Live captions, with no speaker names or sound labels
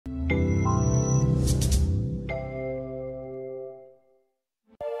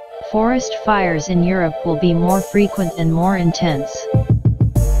Forest fires in Europe will be more frequent and more intense.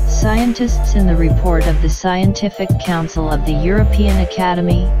 Scientists in the report of the Scientific Council of the European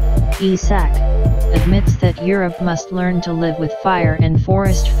Academy, ESAC, admits that Europe must learn to live with fire, and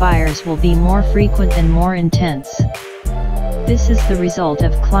forest fires will be more frequent and more intense. This is the result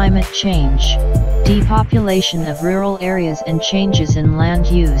of climate change, depopulation of rural areas and changes in land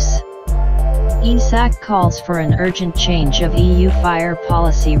use. ESAC calls for an urgent change of EU fire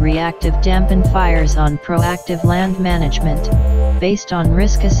policy, reactive dampen fires on proactive land management, based on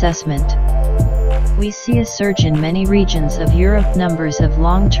risk assessment. We see a surge in many regions of Europe, numbers of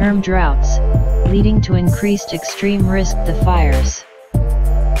long-term droughts, leading to increased extreme risk to fires.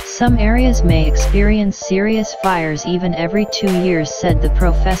 Some areas may experience serious fires even every 2 years, said the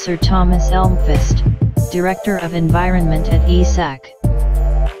Professor Thomas Elmqvist, Director of Environment at ESAC.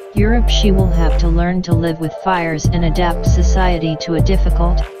 Europe will have to learn to live with fires and adapt society to a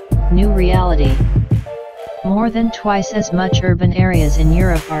difficult, new reality. More than twice as much urban areas in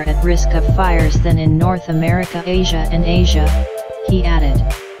Europe are at risk of fires than in North America, Asia and Asia, he added.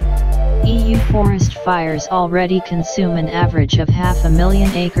 EU forest fires already consume an average of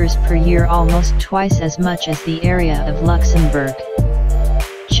 500,000 acres per year, almost twice as much as the area of Luxembourg.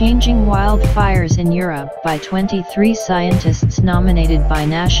 Changing Wildfires in Europe by 23 scientists nominated by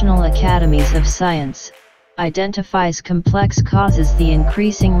National Academies of Science, identifies complex causes the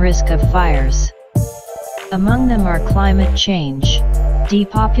increasing risk of fires. Among them are climate change,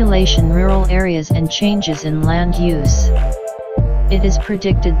 depopulation, rural areas and changes in land use. It is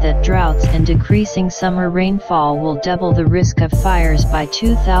predicted that droughts and decreasing summer rainfall will double the risk of fires by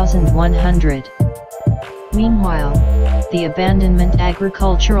 2100. Meanwhile, the abandonment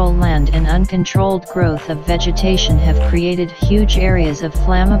agricultural land and uncontrolled growth of vegetation have created huge areas of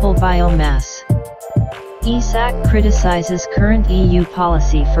flammable biomass. ESAC criticizes current EU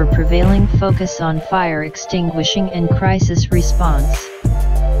policy for prevailing focus on fire extinguishing and crisis response.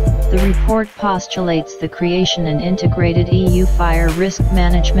 The report postulates the creation of an integrated EU fire risk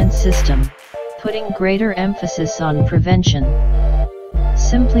management system, putting greater emphasis on prevention.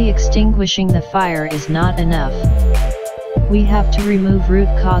 Simply extinguishing the fire is not enough. We have to remove root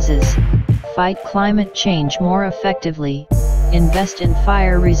causes, fight climate change more effectively, invest in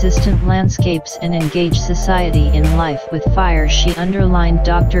fire-resistant landscapes and engage society in life with fire, she underlined.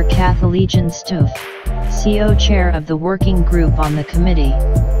 Dr. Kathleen Stoof, CO chair of the working group on the committee.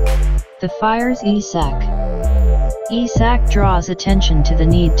 The fires ESAC draws attention to the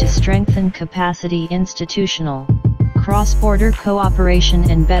need to strengthen capacity, institutional, cross-border cooperation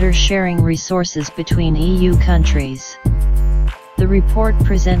and better sharing resources between EU countries. The report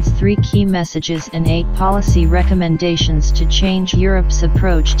presents 3 key messages and 8 policy recommendations to change Europe's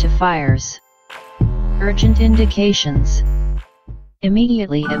approach to fires. Urgent indications.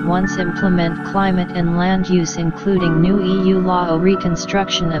 Immediately at once implement climate and land use, including new EU law on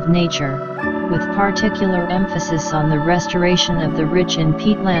reconstruction of nature, with particular emphasis on the restoration of the rich in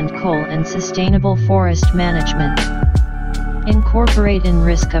peatland, coal and sustainable forest management. Incorporate in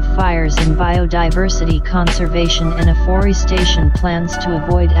risk of fires in biodiversity conservation and afforestation plans to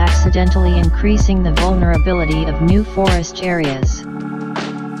avoid accidentally increasing the vulnerability of new forest areas.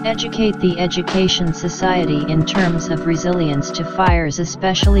 Educate the education society in terms of resilience to fires,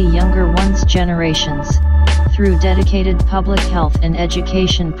 especially younger ones' generations, through dedicated public health and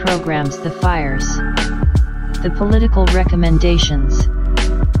education programs. The fires. The political recommendations.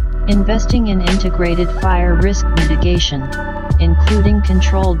 Investing in integrated fire risk mitigation, including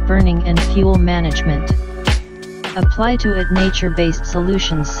controlled burning and fuel management. Apply to it nature-based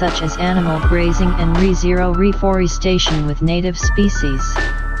solutions such as animal grazing and zero reforestation with native species.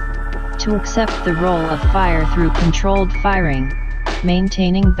 To accept the role of fire through controlled firing,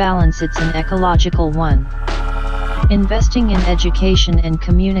 maintaining balance, it's an ecological one. Investing in education and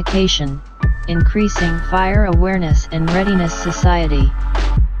communication, increasing fire awareness and readiness society.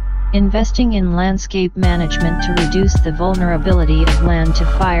 Investing in landscape management to reduce the vulnerability of land to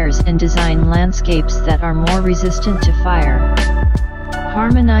fires and design landscapes that are more resistant to fire.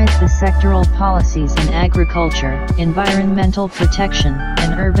 Harmonize the sectoral policies in agriculture, environmental protection,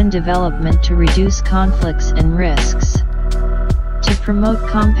 and urban development to reduce conflicts and risks. To promote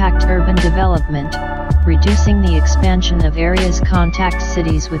compact urban development, reducing the expansion of areas, contact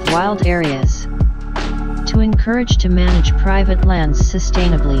cities with wild areas. To encourage to manage private lands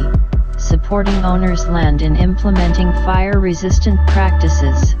sustainably, supporting owners' land and implementing fire-resistant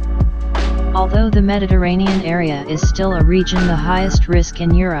practices. Although the Mediterranean area is still a region the highest risk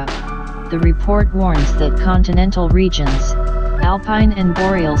in Europe, the report warns that continental regions, Alpine and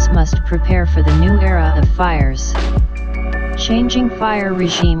Boreals, must prepare for the new era of fires. Changing fire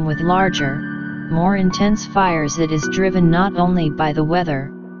regime with larger, more intense fires. It is driven not only by the weather,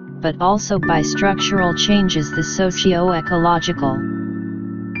 but also by structural changes, the socio-ecological.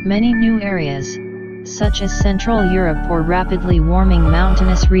 Many new areas, such as Central Europe or rapidly warming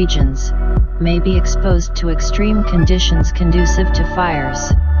mountainous regions, may be exposed to extreme conditions conducive to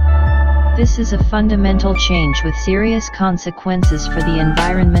fires. This is a fundamental change with serious consequences for the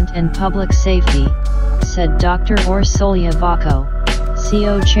environment and public safety, said Dr. Orsolya Vako,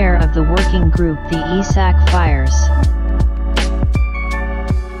 CO chair of the working group the ESAC Fires.